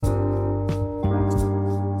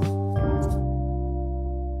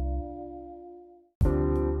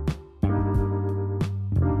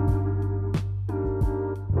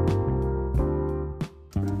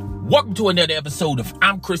Welcome to another episode of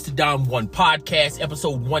I'm Chris the Don One Podcast,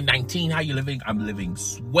 episode 119. How you living? I'm living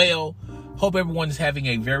swell. Hope everyone is having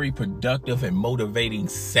a very productive and motivating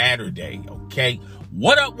Saturday, okay?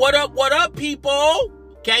 What up, people?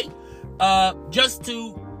 Okay? Just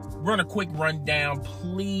to run a quick rundown,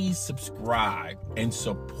 please subscribe and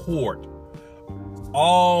support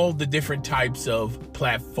all the different types of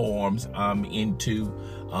platforms I'm into.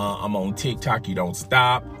 I'm on TikTok, you don't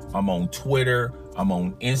stop. I'm on Twitter. I'm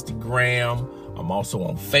on Instagram. I'm also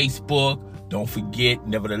on Facebook. Don't forget,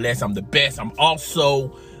 nevertheless, I'm the best. I'm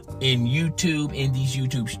also in YouTube, in these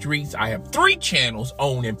YouTube streets. I have 3 channels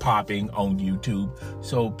on and popping on YouTube.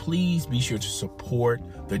 So please be sure to support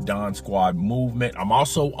the Don Squad movement. I'm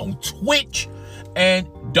also on Twitch. And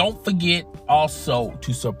don't forget also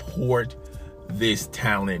to support this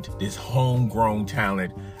talent, this homegrown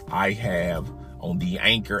talent I have on the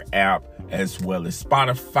Anchor app, as well as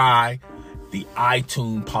Spotify, the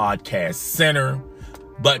iTunes Podcast Center.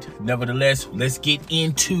 But nevertheless, let's get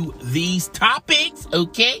into these topics,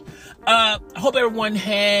 okay? I hope everyone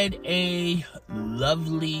had a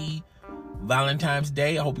lovely Valentine's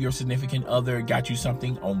Day. I hope your significant other got you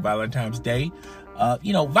something on Valentine's Day.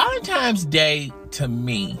 Valentine's Day to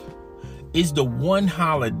me is the one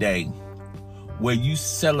holiday where you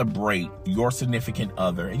celebrate your significant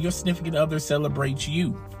other, and your significant other celebrates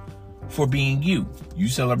you for being you. You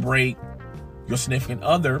celebrate your significant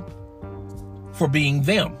other for being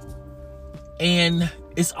them. And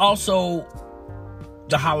it's also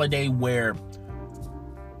the holiday where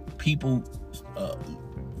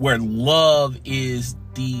where love is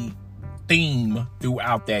the theme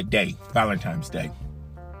throughout that day, Valentine's Day.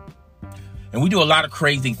 And we do a lot of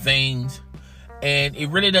crazy things, and it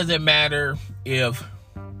really doesn't matter if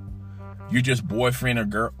you're just boyfriend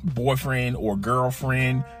or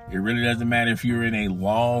girlfriend. It really doesn't matter if you're in a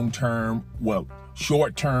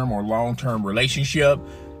short-term or long-term relationship.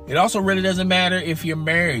 It also really doesn't matter if you're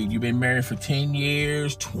married. You've been married for 10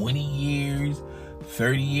 years, 20 years,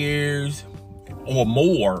 30 years or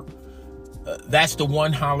more. That's the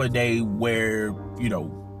one holiday where,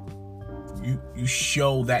 you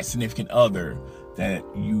show that significant other that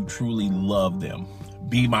you truly love them.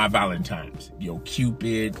 Be my Valentines.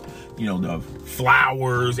 Cupid, the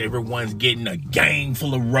flowers, everyone's getting a gang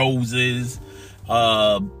full of roses,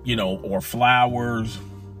 or flowers,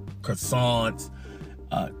 croissants,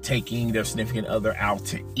 taking their significant other out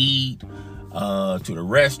to eat, to the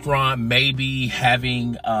restaurant, maybe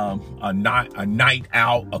having a night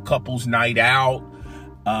out, a couple's night out,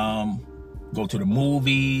 go to the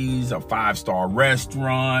movies, a 5-star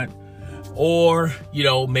restaurant, or,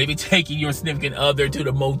 maybe taking your significant other to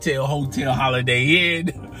the motel, hotel, Holiday Inn.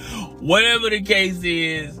 Whatever the case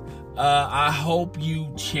is, I hope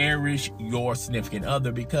you cherish your significant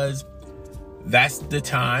other, because that's the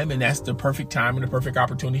time, and that's the perfect time and the perfect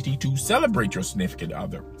opportunity to celebrate your significant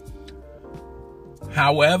other.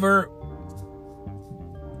 However,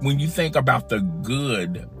 when you think about the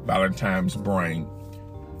good Valentine's bring,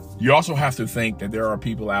 you also have to think that there are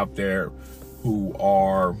people out there who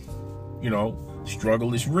are,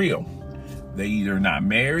 struggle is real. They either not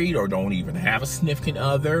married or don't even have a significant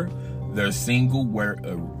other. They're single,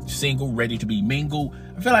 ready to be mingled.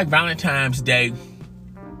 I feel like Valentine's Day,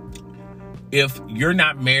 if you're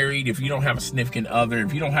not married, if you don't have a significant other,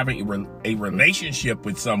 if you don't have a relationship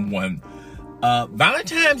with someone,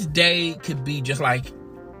 Valentine's Day could be just like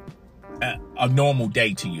a normal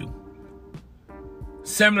day to you.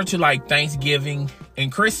 Similar to like Thanksgiving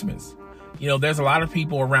and Christmas. There's a lot of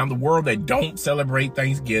people around the world that don't celebrate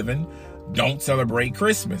Thanksgiving, don't celebrate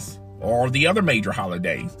Christmas or the other major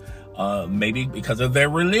holidays. Maybe because of their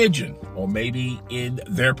religion, or maybe in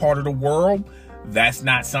their part of the world, that's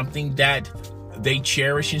not something that they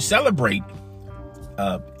cherish and celebrate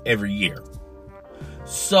every year.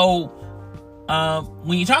 So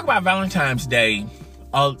when you talk about Valentine's Day,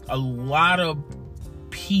 a lot of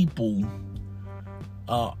people,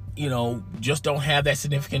 just don't have that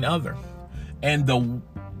significant other. And the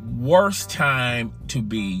worst time to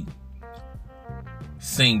be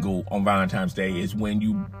single on Valentine's Day is when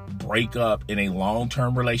you break up in a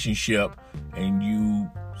long-term relationship and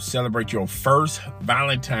you celebrate your first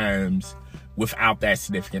Valentine's without that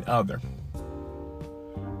significant other.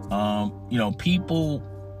 People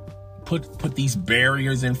put these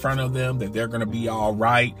barriers in front of them that they're going to be all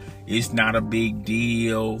right. It's not a big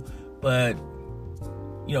deal. But,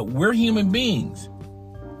 we're human beings.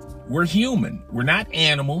 We're human. We're not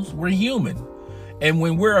animals. We're human. And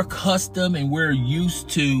when we're accustomed and we're used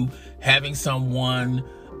to having someone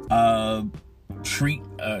treat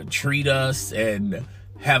us and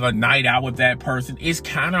have a night out with that person. It's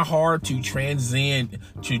kind of hard to transition,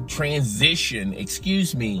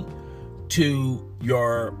 to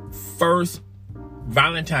your first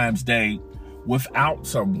Valentine's Day without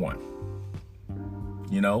someone.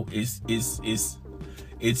 You know, it's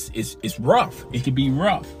rough. It can be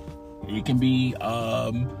rough. It can be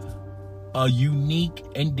a unique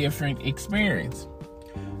and different experience.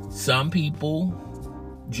 Some people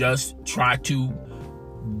just try to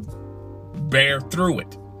bear through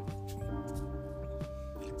it.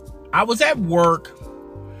 I was at work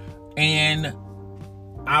and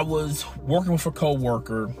I was working with a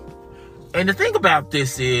coworker. And the thing about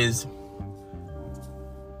this is,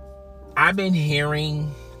 I've been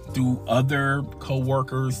hearing through other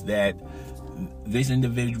coworkers that this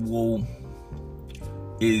individual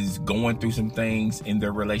is going through some things in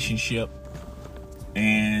their relationship,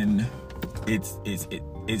 and it's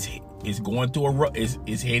going through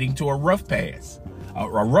it's heading to a rough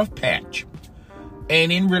patch.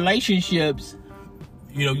 And in relationships,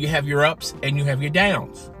 you know, you have your ups and you have your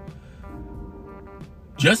downs.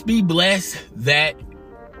 Just be blessed that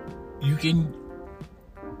you can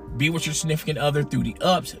be with your significant other through the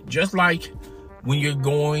ups, just like when you're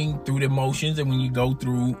going through the emotions and when you go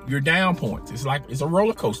through your down points. It's like it's a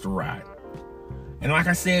roller coaster ride. And like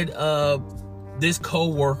I said, this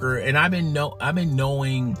coworker, and I've been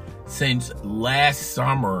knowing since last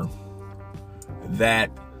summer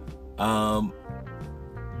that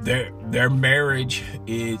their marriage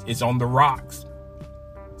is on the rocks.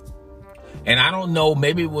 And I don't know,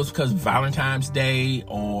 maybe it was because Valentine's Day,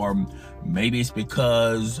 or maybe it's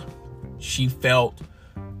because she felt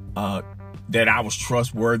that I was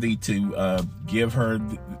trustworthy to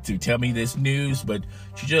to tell me this news, but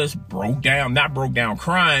she just broke down, not broke down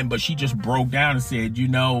crying, but she just broke down and said, you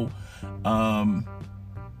know,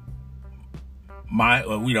 my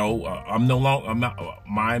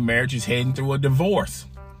marriage is heading through a divorce.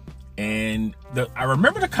 And I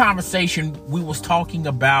remember the conversation we was talking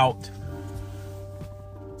about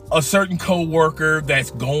a certain coworker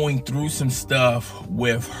that's going through some stuff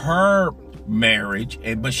with her marriage,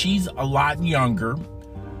 but she's a lot younger,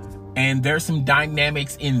 and there's some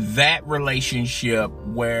dynamics in that relationship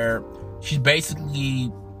where she's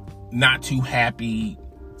basically not too happy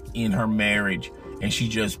in her marriage, and she's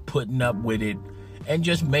just putting up with it and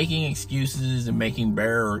just making excuses and making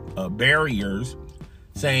barriers,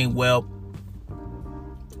 saying, well,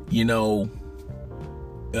 you know,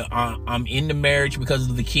 I'm in the marriage because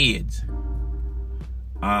of the kids.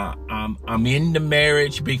 I'm in the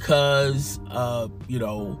marriage because you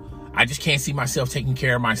know, I just can't see myself taking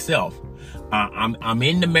care of myself. I'm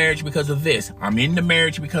in the marriage because of this. I'm in the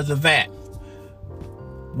marriage because of that.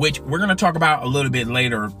 Which we're going to talk about a little bit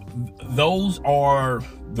later. Those are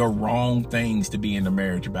the wrong things to be in the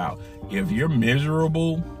marriage about. If you're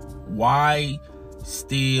miserable, why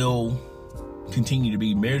still continue to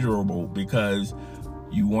be miserable because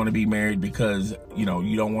you want to be married, because, you know,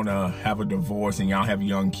 you don't want to have a divorce and y'all have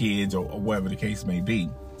young kids, or whatever the case may be.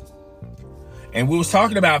 And we was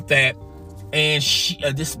talking about that, and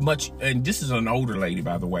this is an older lady,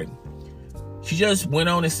 by the way. She just went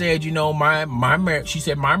on and said, you know, my marriage, she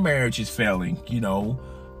said, my marriage is failing. You know,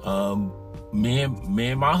 me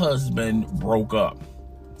and my husband broke up.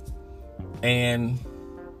 And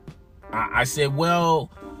I said,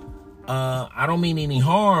 well, I don't mean any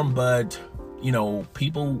harm, but, you know,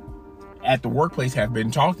 people at the workplace have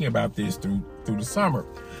been talking about this through the summer.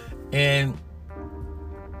 And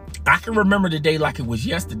I can remember the day like it was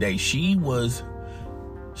yesterday. She was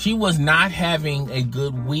not having a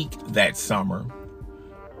good week that summer,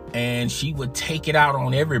 and she would take it out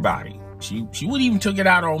on everybody. She would even took it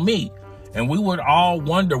out on me, and we would all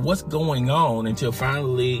wonder what's going on until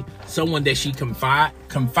finally someone that she confide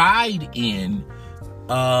in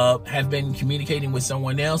have been communicating with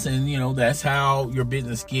someone else. And, you know, that's how your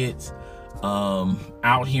business gets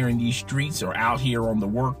out here in these streets, or out here on the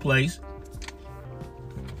workplace.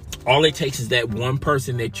 All it takes is that one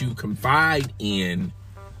person that you confide in,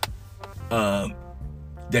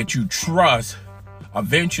 that you trust.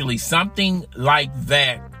 Eventually something like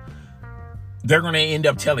that, they're going to end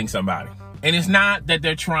up telling somebody. And it's not that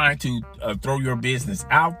they're trying to throw your business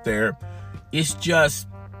out there. It's just,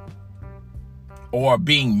 or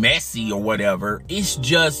being messy or whatever. It's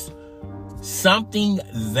just something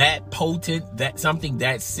that potent, that something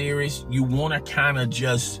that serious. You want to kind of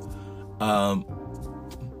just,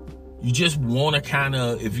 you just want to kind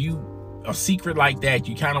of, if you, a secret like that,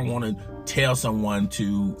 you kind of want to tell someone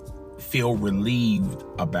to feel relieved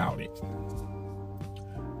about it.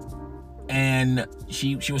 And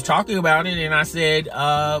she was talking about it, and I said,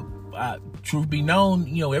 truth be known,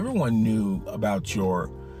 you know, everyone knew about your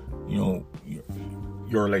your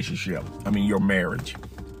relationship. Your marriage.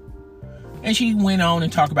 And she went on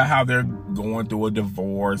and talked about how they're going through a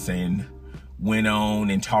divorce, and went on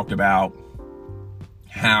and talked about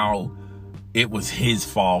how it was his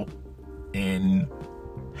fault, and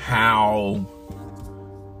how,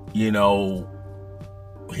 he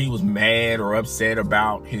was mad or upset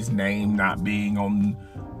about his name not being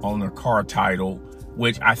on the car title,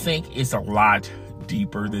 which I think is a lot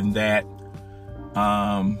deeper than that.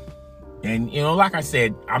 And like I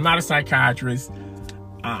said, I'm not a psychiatrist.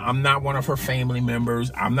 I'm not one of her family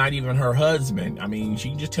members. I'm not even her husband. She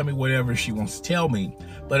can just tell me whatever she wants to tell me.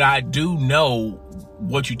 But I do know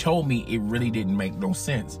what you told me, it really didn't make no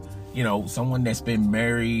sense. Someone that's been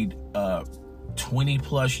married 20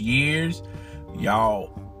 plus years,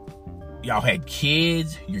 y'all had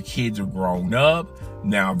kids, your kids are grown up,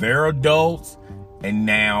 now they're adults, and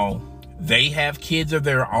now they have kids of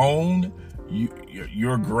their own.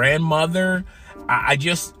 Your grandmother,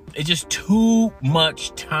 it's just too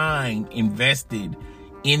much time invested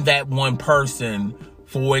in that one person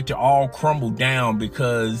for it to all crumble down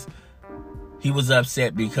because he was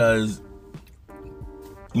upset because,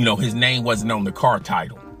 his name wasn't on the car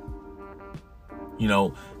title.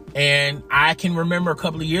 And I can remember a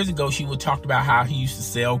couple of years ago, she would talk about how he used to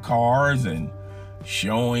sell cars and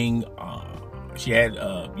showing, showing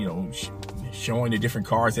the different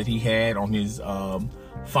cars that he had on his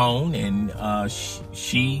phone, and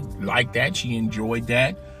she liked that. She enjoyed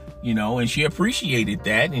that, and she appreciated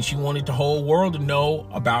that, and she wanted the whole world to know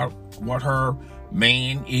about what her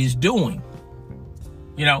man is doing,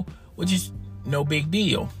 which is no big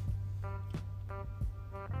deal.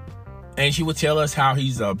 And she would tell us how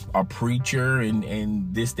he's a preacher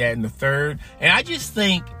and this, that, and the third. And I just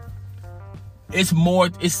think it's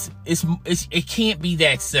more, it can't be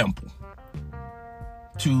that simple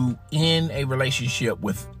to end a relationship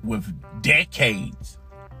with decades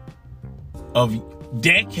of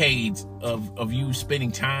you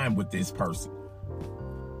spending time with this person.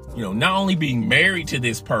 Not only being married to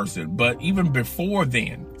this person, but even before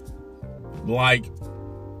then. Like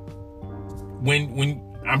when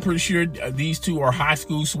I'm pretty sure these two are high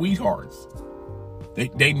school sweethearts.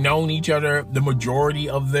 They've known each other the majority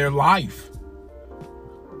of their life.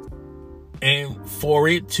 And for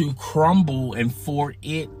it to crumble and for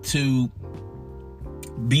it to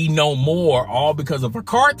be no more, all because of a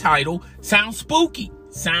car title, sounds spooky,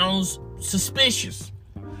 sounds suspicious,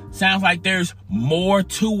 sounds like there's more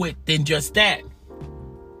to it than just that.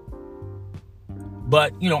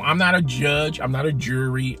 But, I'm not a judge. I'm not a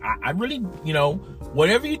jury. I really,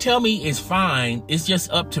 whatever you tell me is fine. It's just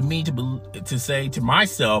up to me to say to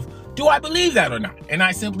myself, do I believe that or not? And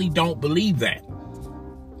I simply don't believe that.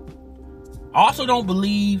 I also don't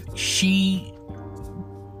believe she's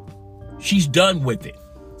done with it.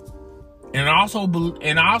 And I also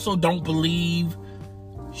don't believe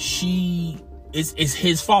it's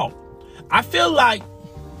his fault. I feel like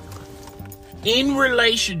in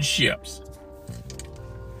relationships,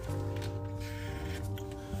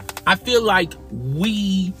 I feel like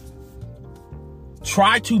we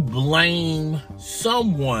try to blame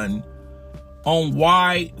someone on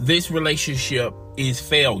why this relationship is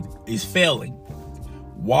failing.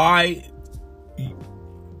 Why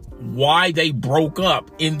they broke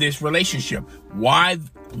up in this relationship. Why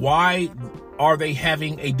are they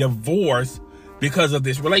having a divorce because of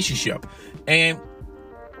this relationship? And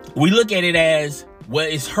we look at it as, well,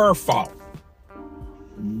 it's her fault.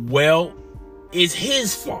 Well, it's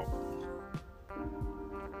his fault.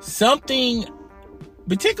 Something,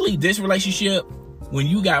 particularly this relationship, when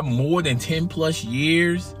you got more than 10 plus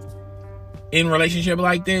years in a relationship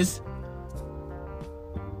like this,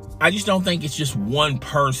 I just don't think it's just one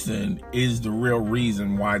person is the real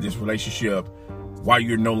reason why this relationship, why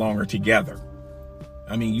you're no longer together.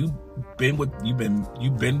 You've been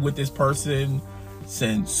with this person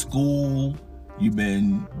since school. You've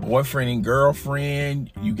been boyfriend and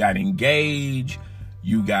girlfriend. You got engaged.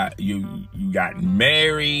 You got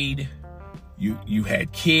married. You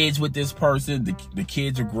had kids with this person. The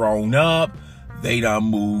kids are grown up. They done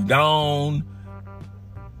moved on.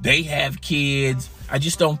 They have kids. I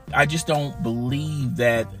just don't believe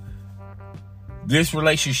that this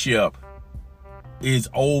relationship is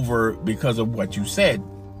over because of what you said.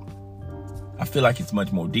 I feel like it's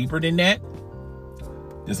much more deeper than that.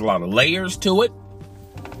 There's a lot of layers to it.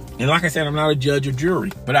 And like I said, I'm not a judge or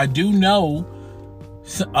jury, but I do know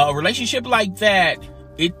a relationship like that,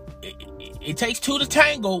 it takes two to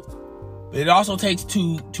tangle, but it also takes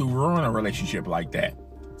two to ruin a relationship like that.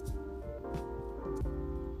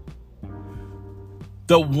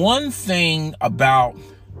 The one thing about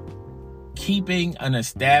keeping an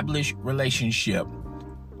established relationship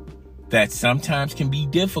that sometimes can be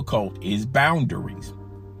difficult is boundaries.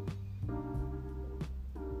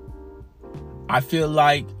 I feel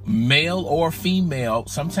like male or female,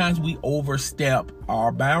 sometimes we overstep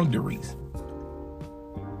our boundaries.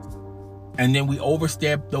 And then we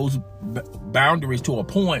overstep those boundaries to a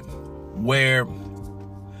point where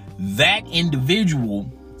that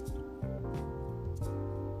individual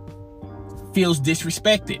feels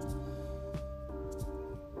disrespected.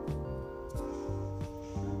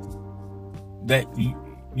 That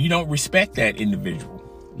you don't respect that individual.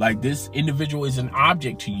 Like, this individual is an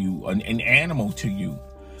object to you, an animal to you.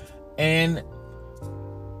 And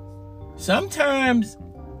sometimes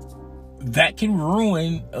that can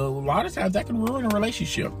ruin, a lot of times that can ruin a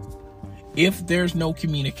relationship if there's no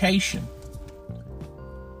communication.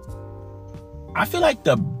 I feel like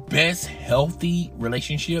the best healthy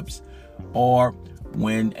relationships are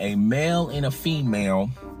when a male and a female,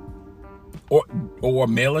 or a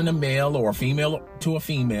male and a male, or a female to a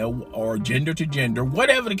female, or gender to gender,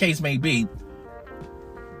 whatever the case may be,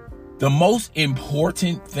 the most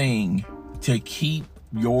important thing to keep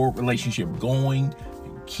your relationship going,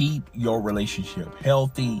 keep your relationship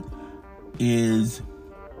healthy, is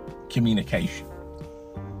communication.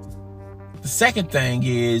 The second thing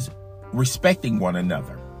is respecting one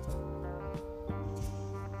another.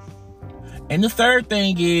 And the third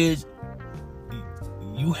thing is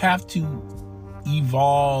you have to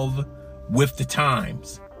evolve with the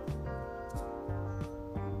times.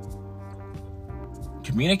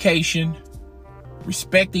 Communication,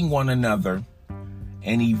 respecting one another,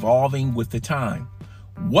 and evolving with the time.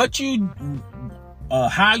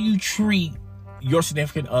 How you treat your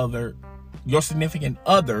significant other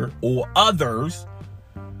or others,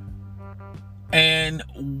 and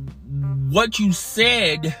what you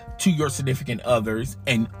said to your significant others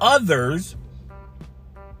and others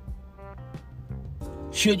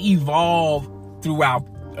should evolve throughout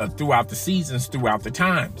the seasons, throughout the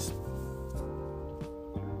times.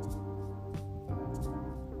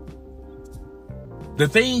 The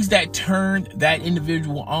things that turn that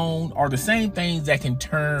individual on are the same things that can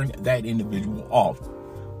turn that individual off.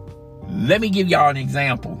 Let me give y'all an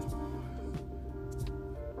example.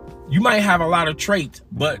 You might have a lot of traits,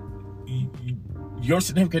 but your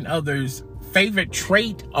significant other's favorite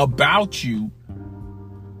trait about you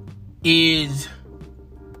is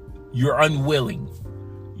you're unwilling.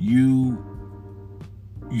 You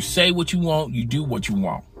say what you want, you do what you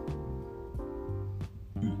want.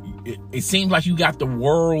 It seems like you got the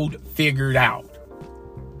world figured out.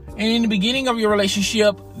 And in the beginning of your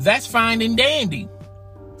relationship, that's fine and dandy.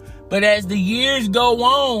 But as the years go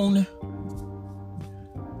on,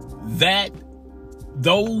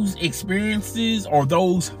 those experiences or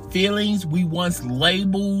those feelings we once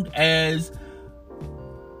labeled as,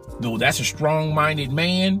 though that's a strong-minded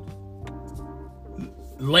man,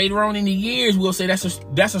 later on in the years we'll say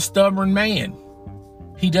that's a stubborn man.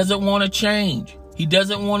 He doesn't want to change. He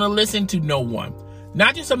doesn't want to listen to no one.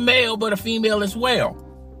 Not just a male, but a female as well.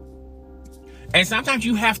 And sometimes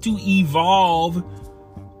you have to evolve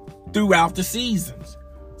throughout the seasons.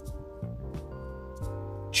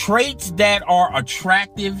 Traits that are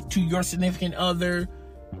attractive to your significant other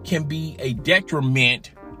can be a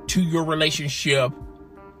detriment to your relationship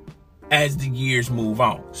as the years move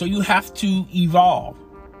on. So you have to evolve.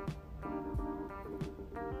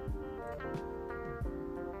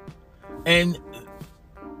 And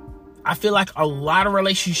I feel like a lot of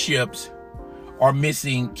relationships are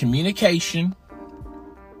missing communication,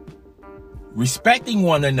 respecting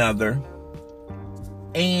one another,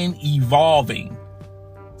 and evolving.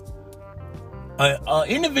 An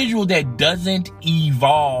individual that doesn't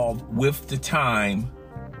evolve with the time,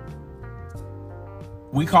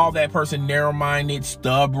 we call that person narrow-minded,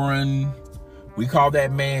 stubborn. We call that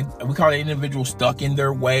individual stuck in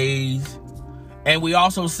their ways. And we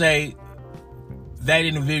also say that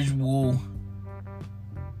individual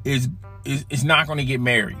is not going to get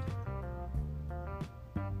married.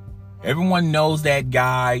 Everyone knows that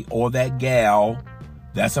guy or that gal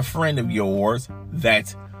that's a friend of yours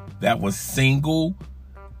that was single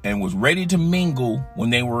and was ready to mingle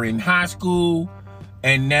when they were in high school,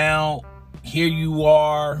 and now here you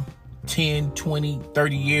are 10, 20,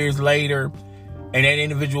 30 years later, and that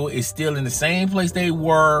individual is still in the same place they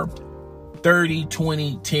were 30,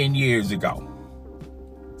 20, 10 years ago.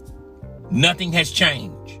 Nothing has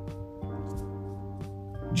changed.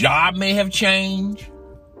 Job may have changed.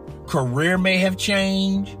 Career may have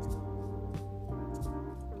changed.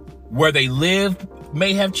 Where they live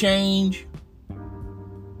may have changed.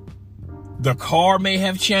 The car may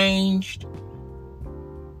have changed.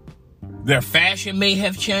 Their fashion may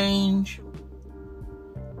have changed.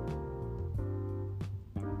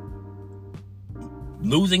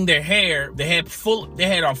 Losing their hair, they had a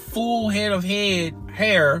full head of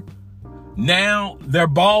hair. Now they're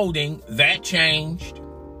balding. That changed.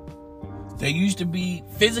 They used to be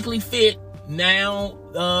physically fit. Now,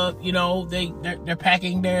 they're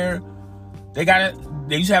packing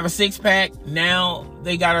they used to have a 6-pack. Now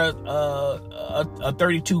they got a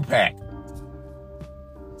 32-pack.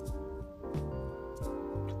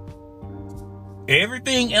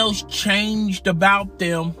 Everything else changed about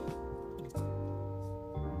them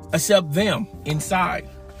except them inside.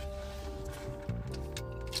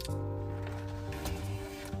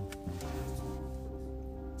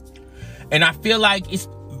 And I feel like it's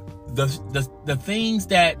the things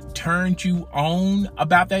that turned you on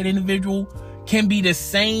about that individual can be the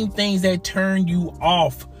same things that turn you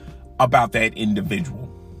off about that individual.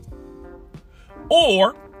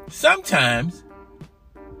 Or sometimes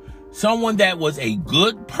someone that was a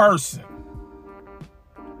good person,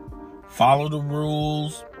 follow the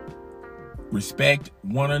rules, respect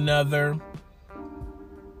one another,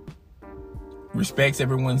 respects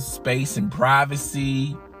everyone's space and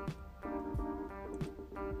privacy,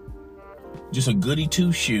 just a goody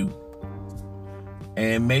two-shoe.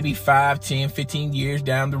 And maybe 5, 10, 15 years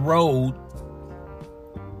down the road,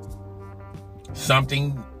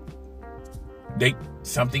 something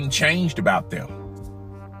changed about them.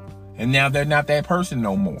 And now they're not that person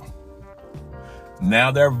no more.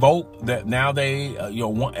 Now they're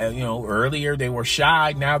earlier they were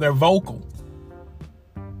shy, now they're vocal.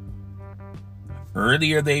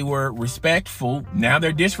 Earlier they were respectful, now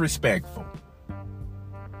they're disrespectful.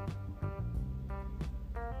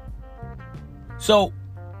 So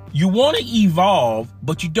you want to evolve,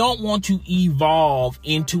 but you don't want to evolve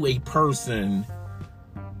into a person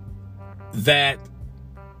that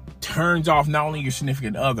turns off not only your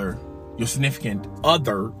significant other,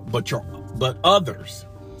 but others.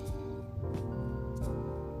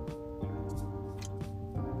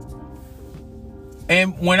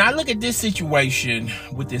 And when I look at this situation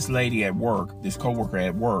with this lady at work, this coworker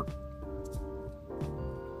at work,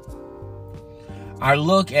 I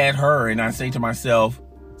look at her and I say to myself,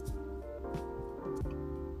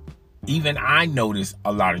 even I notice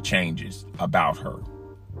a lot of changes about her.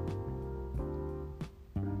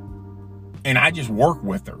 And I just work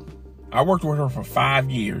with her. I worked with her for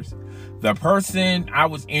 5 years. The person I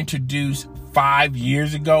was introduced 5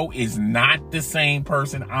 years ago is not the same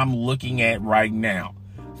person I'm looking at right now,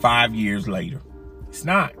 5 years later. It's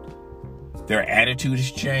not. Their attitude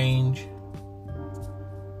has changed.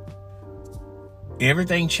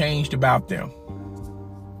 Everything changed about them.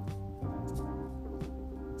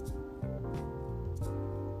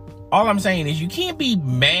 All I'm saying is you can't be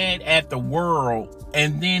mad at the world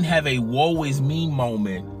and then have a woe is me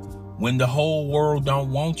moment when the whole world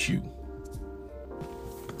don't want you.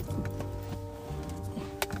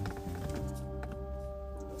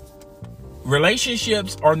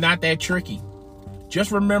 Relationships are not that tricky.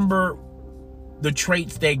 Just remember the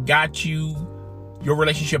traits that got you your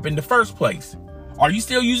relationship in the first place. Are you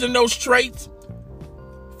still using those traits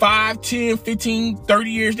 5, 10, 15,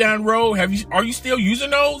 30 years down the road? Are you still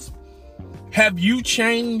using those? Have you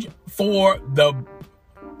changed for the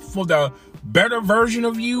better version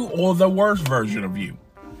of you or the worst version of you?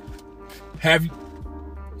 In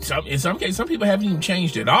some cases, some people haven't even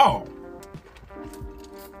changed at all.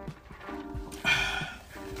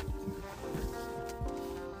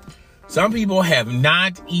 Some people have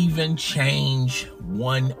not even changed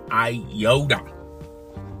one iota.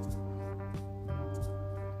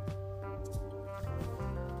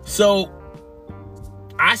 So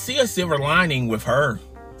I see a silver lining with her,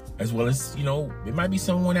 as well as, it might be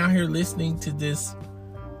someone out here listening to this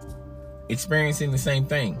experiencing the same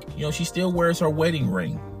thing. She still wears her wedding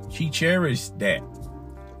ring. She cherished that.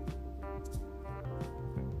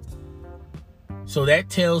 So that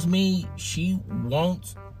tells me she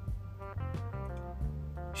wants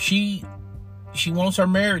her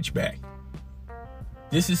marriage back.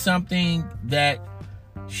 This is something that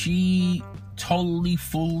she totally,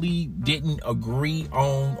 fully didn't agree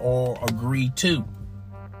on or agree to.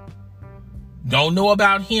 Don't know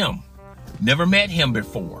about him. Never met him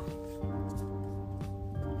before.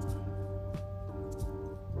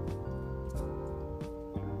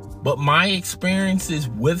 But my experiences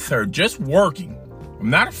with her, just working,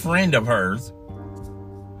 I'm not a friend of hers,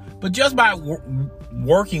 but just by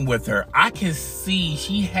working with her, I can see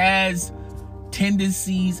she has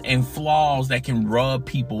tendencies and flaws that can rub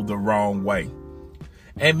people the wrong way.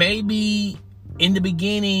 And maybe in the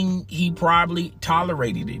beginning, he probably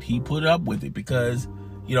tolerated it. He put up with it because,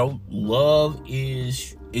 love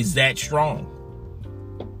is that strong.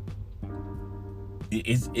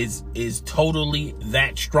 It's totally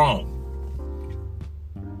that strong.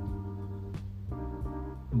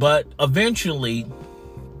 But eventually,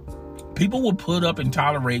 people will put up and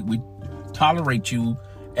tolerate you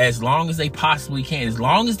as long as they possibly can, as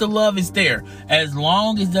long as the love is there, as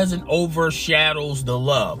long as it doesn't overshadows the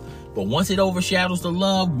love. But once it overshadows the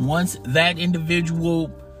love, once that individual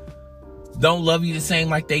don't love you the same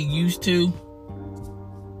like they used to,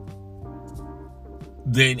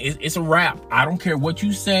 then it's a wrap. I don't care what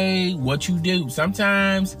you say, what you do.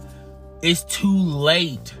 Sometimes it's too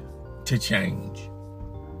late to change.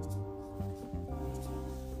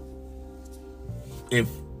 If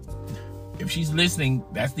she's listening,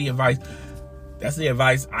 that's the advice. That's the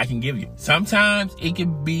advice I can give you. Sometimes it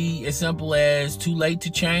can be as simple as too late to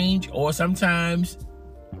change, or sometimes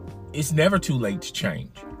it's never too late to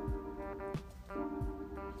change.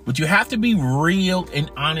 But you have to be real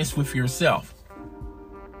and honest with yourself.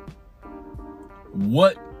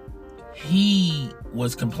 What he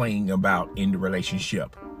was complaining about in the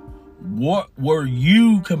relationship. What were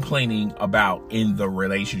you complaining about in the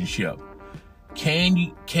relationship? Can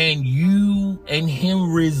you and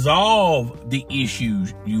him resolve the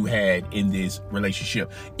issues you had in this relationship?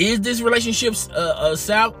 Is this relationship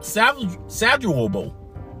salvageable?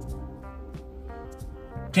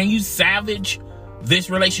 Can you salvage this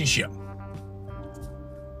relationship?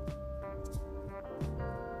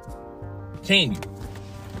 Can you?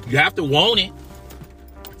 You have to want it.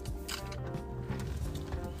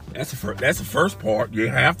 That's the first part. You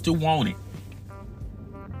have to want it.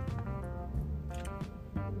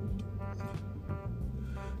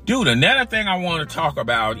 Dude, another thing I want to talk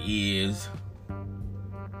about is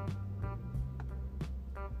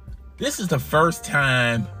this is the first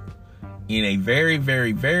time in a very,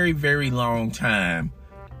 very, very, very long time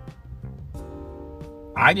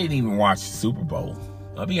I didn't even watch the Super Bowl.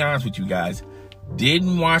 I'll be honest with you guys.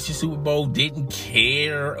 Didn't watch the Super Bowl, didn't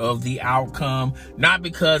care of the outcome. Not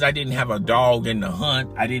because I didn't have a dog in the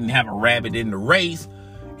hunt, I didn't have a rabbit in the race.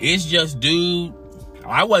 It's just, dude,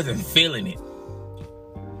 I wasn't feeling it.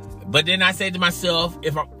 But then I said to myself,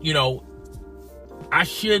 if I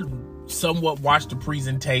should somewhat watch the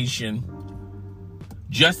presentation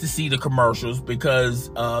just to see the commercials, because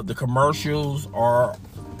the commercials are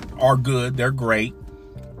good, they're great.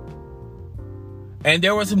 And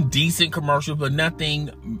there were some decent commercials, but nothing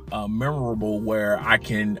memorable where I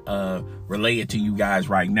can relay it to you guys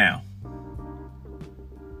right now.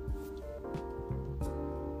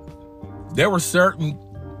 There were certain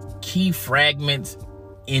key fragments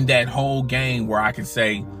in that whole game where I can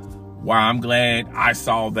say, wow, I'm glad I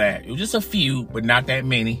saw that. It was just a few, but not that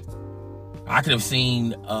many. I could have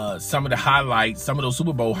seen some of the highlights, some of those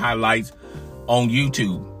Super Bowl highlights on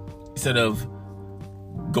YouTube instead of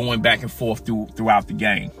going back and forth throughout the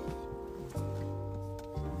game.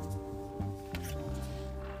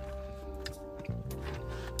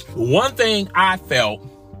 One thing I felt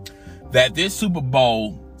that this Super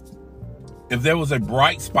Bowl, if there was a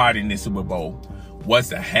bright spot in this Super Bowl, was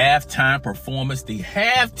the halftime performance. The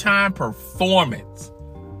halftime performance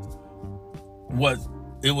was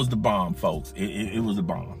the bomb, folks. It was a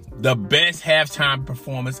bomb. The best halftime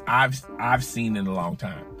performance I've seen in a long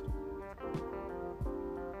time.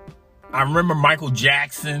 I remember Michael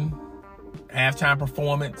Jackson halftime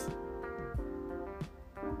performance,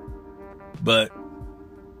 but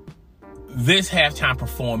this halftime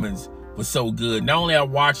performance was so good. Not only I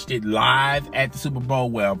watched it live at the Super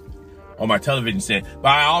Bowl, on my television set, but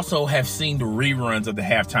I also have seen the reruns of the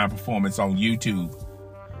halftime performance on YouTube.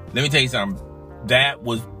 Let me tell you something. That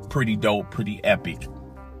was pretty dope, pretty epic.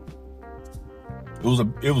 It was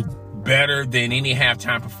better than any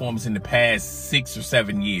halftime performance in the past 6 or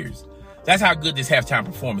 7 years. That's how good this halftime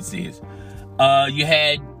performance is. You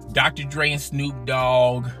had Dr. Dre and Snoop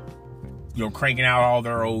Dogg, cranking out all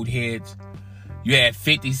their old hits. You had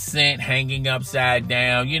 50 Cent hanging upside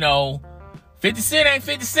down. 50 Cent ain't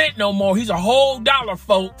 50 Cent no more. He's a whole dollar,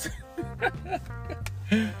 folks.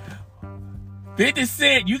 50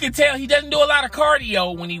 Cent, you can tell he doesn't do a lot of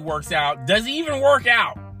cardio when he works out. Doesn't even work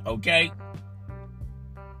out, okay?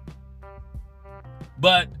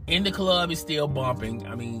 But In the Club is still bumping.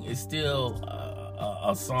 I mean, it's still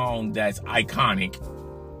a song that's iconic.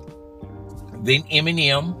 Then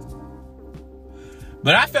Eminem.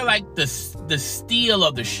 But I felt like the steal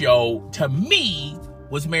of the show, to me,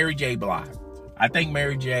 was Mary J. Blige. I think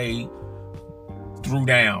Mary J. threw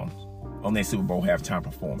down on that Super Bowl halftime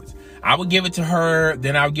performance. I would give it to her,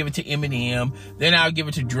 then I would give it to Eminem, then I would give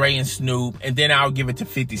it to Dre and Snoop, and then I would give it to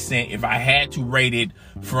 50 Cent if I had to rate it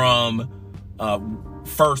from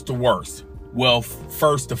first to worst. Well,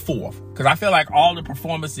 first to fourth. Because I feel like all the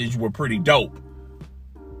performances were pretty dope.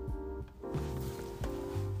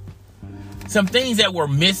 Some things that were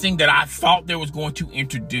missing that I thought they was going to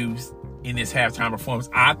introduce in this halftime performance.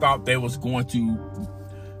 I thought they was going to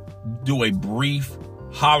do a brief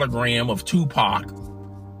hologram of Tupac.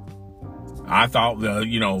 I thought,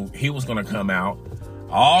 he was going to come out.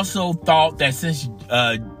 I also thought that since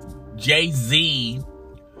Jay-Z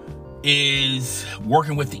is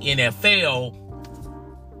working with the NFL,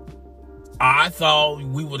 I thought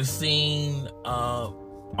we would have seen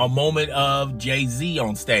a moment of Jay-Z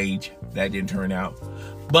on stage. That didn't turn out.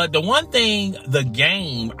 But the one thing,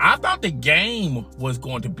 I thought the game was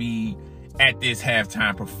going to be at this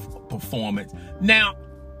halftime performance. Now,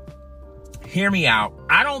 hear me out.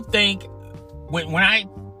 I don't think, when I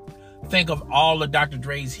think of all of Dr.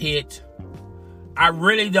 Dre's hits, I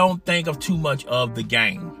really don't think of too much of the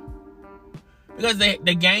game. Because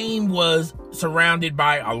the game was surrounded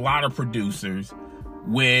by a lot of producers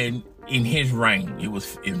when in his reign. It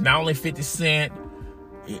was not only 50 Cent,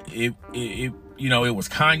 it was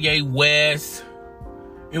Kanye West,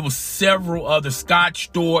 it was several other, Scott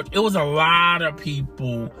Storch. It was a lot of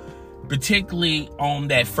people, particularly on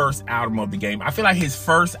that first album of the game. I feel like his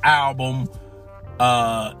first album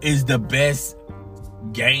is the best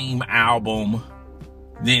game album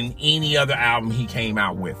than any other album he came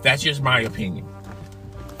out with. That's just my opinion.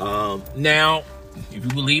 Now, if you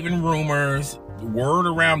believe in rumors, the word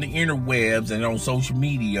around the interwebs and on social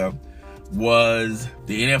media was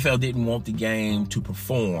the NFL didn't want the game to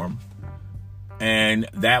perform. And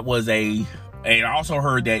that was and I also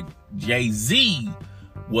heard that Jay-Z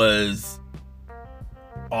was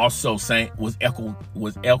also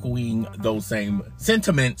echoing those same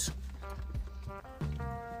sentiments.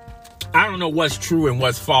 I don't know what's true and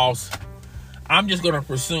what's false. I'm just gonna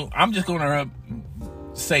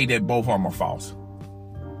say that both of them are false.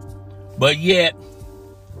 But yet,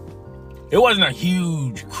 it wasn't a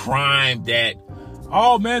huge crime that,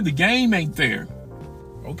 oh man, the game ain't there.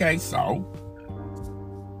 Okay, so.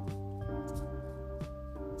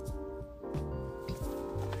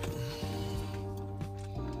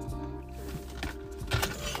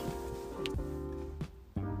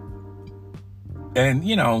 And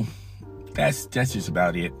that's just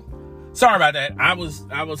about it. Sorry about that. I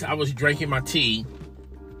was drinking my tea,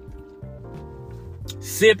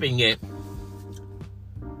 sipping it,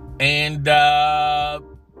 and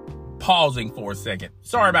pausing for a second.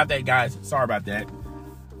 Sorry about that, guys. Sorry about that.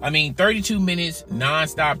 32 minutes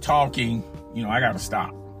nonstop talking. I gotta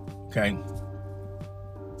stop. Okay.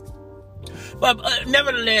 But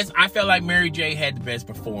nevertheless, I felt like Mary J had the best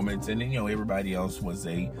performance, and then everybody else was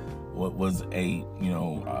a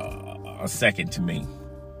second to me.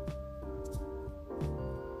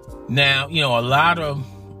 Now, it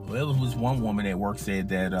was one woman at work said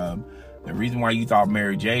that the reason why you thought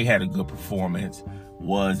Mary J had a good performance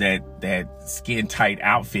was that skin tight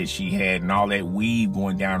outfit she had and all that weave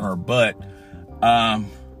going down her butt.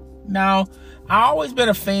 Now, I always been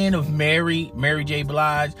a fan of Mary J.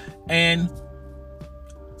 Blige, and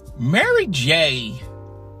Mary J.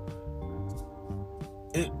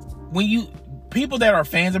 People that are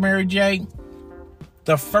fans of Mary J.,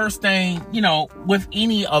 the first thing, with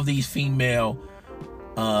any of these female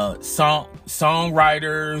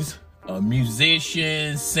songwriters,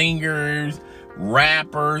 musicians, singers,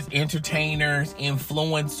 rappers, entertainers,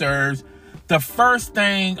 influencers, the first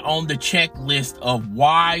thing on the checklist of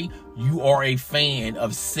why you are a fan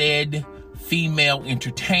of said female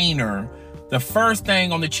entertainer, the first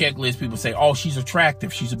thing on the checklist, people say, oh, she's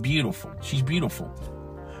attractive, she's beautiful.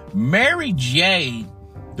 Mary J.,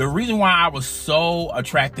 the reason why I was so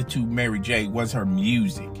attracted to Mary J. was her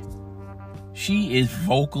music. She is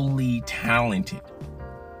vocally talented.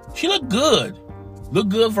 She looked good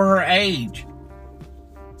for her age.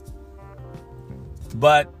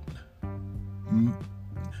 But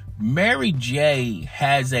Mary J.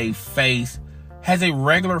 has a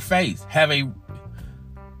regular face. I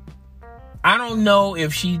don't know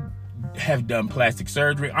if she have done plastic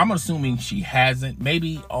surgery. I'm assuming she hasn't.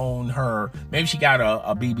 Maybe she got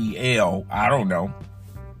a BBL. I don't know.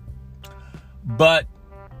 But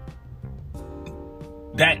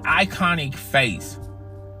that iconic face,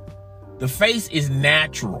 the face is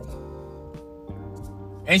natural.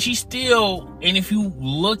 And and if you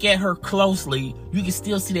look at her closely, you can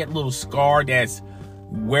still see that little scar that's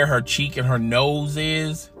where her cheek and her nose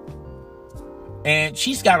is. And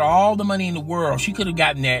she's got all the money in the world. She could have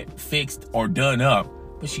gotten that fixed or done up,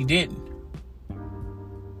 but she didn't.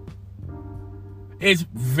 It's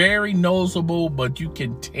very noticeable, but you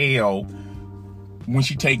can tell when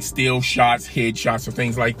she takes still shots, headshots, or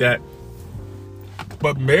things like that.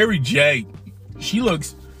 But Mary J, she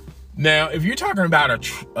looks, now if you're talking about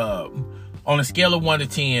on a scale of 1 to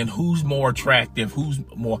 10, who's more attractive?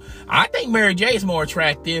 I think Mary J is more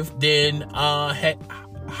attractive than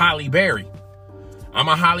Halle Berry. I'm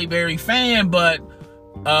a Halle Berry fan, but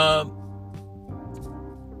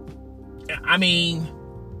I mean,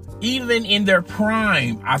 even in their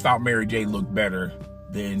prime, I thought Mary J looked better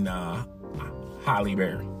than Halle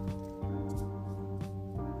Berry.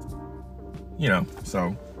 You know,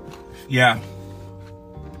 so yeah.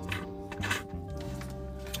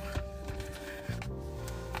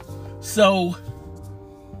 So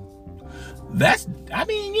that's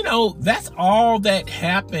all that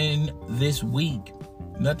happened this week.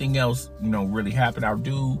 Nothing else, really happened. I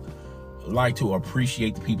do like to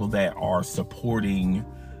appreciate the people that are supporting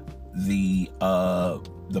the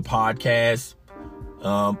podcast.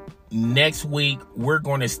 Next week, we're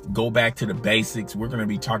going to go back to the basics. We're going to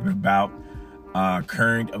be talking about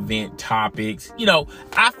current event topics.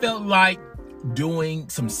 I felt like doing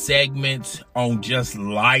some segments on just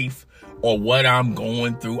life or what I'm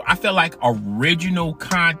going through. I feel like original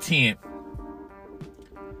content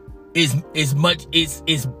is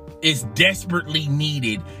desperately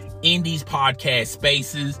needed in these podcast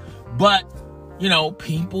spaces. But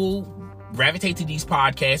people gravitate to these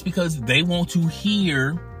podcasts because they want to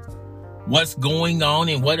hear what's going on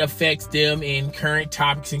and what affects them in current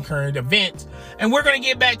topics and current events. And we're going to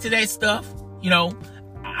get back to that stuff.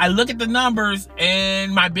 I look at the numbers,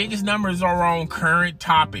 and my biggest numbers are on current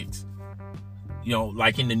topics,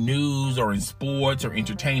 like in the news or in sports or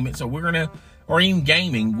entertainment. So or even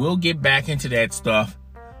gaming, we'll get back into that stuff.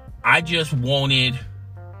 I just wanted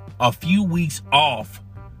a few weeks off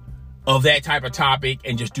of that type of topic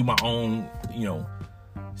and just do my own,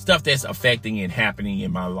 stuff that's affecting and happening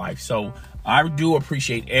in my life. So I do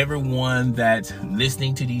appreciate everyone that's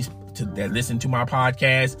listening that listen to my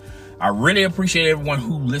podcast. I really appreciate everyone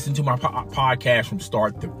who listened to my podcast from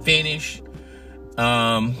start to finish,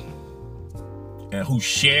 and who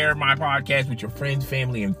share my podcast with your friends,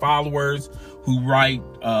 family, and followers, who write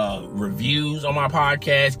reviews on my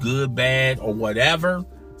podcast, good, bad, or whatever.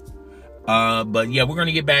 But yeah, we're going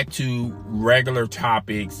to get back to regular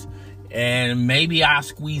topics, and maybe I'll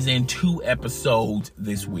squeeze in 2 episodes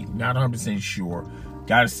this week. Not 100% sure.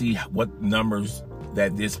 Got to see what numbers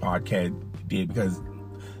that this podcast did, because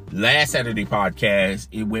last Saturday podcast,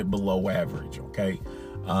 it went below average. Okay.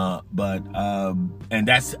 And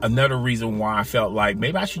that's another reason why I felt like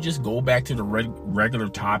maybe I should just go back to the regular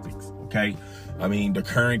topics. Okay. I mean, the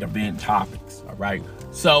current event topics. All right.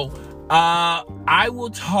 So, I will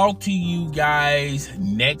talk to you guys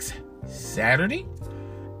next Saturday,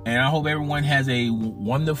 and I hope everyone has a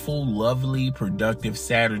wonderful, lovely, productive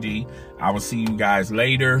Saturday. I will see you guys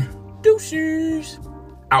later. Deuces.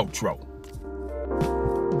 Outro.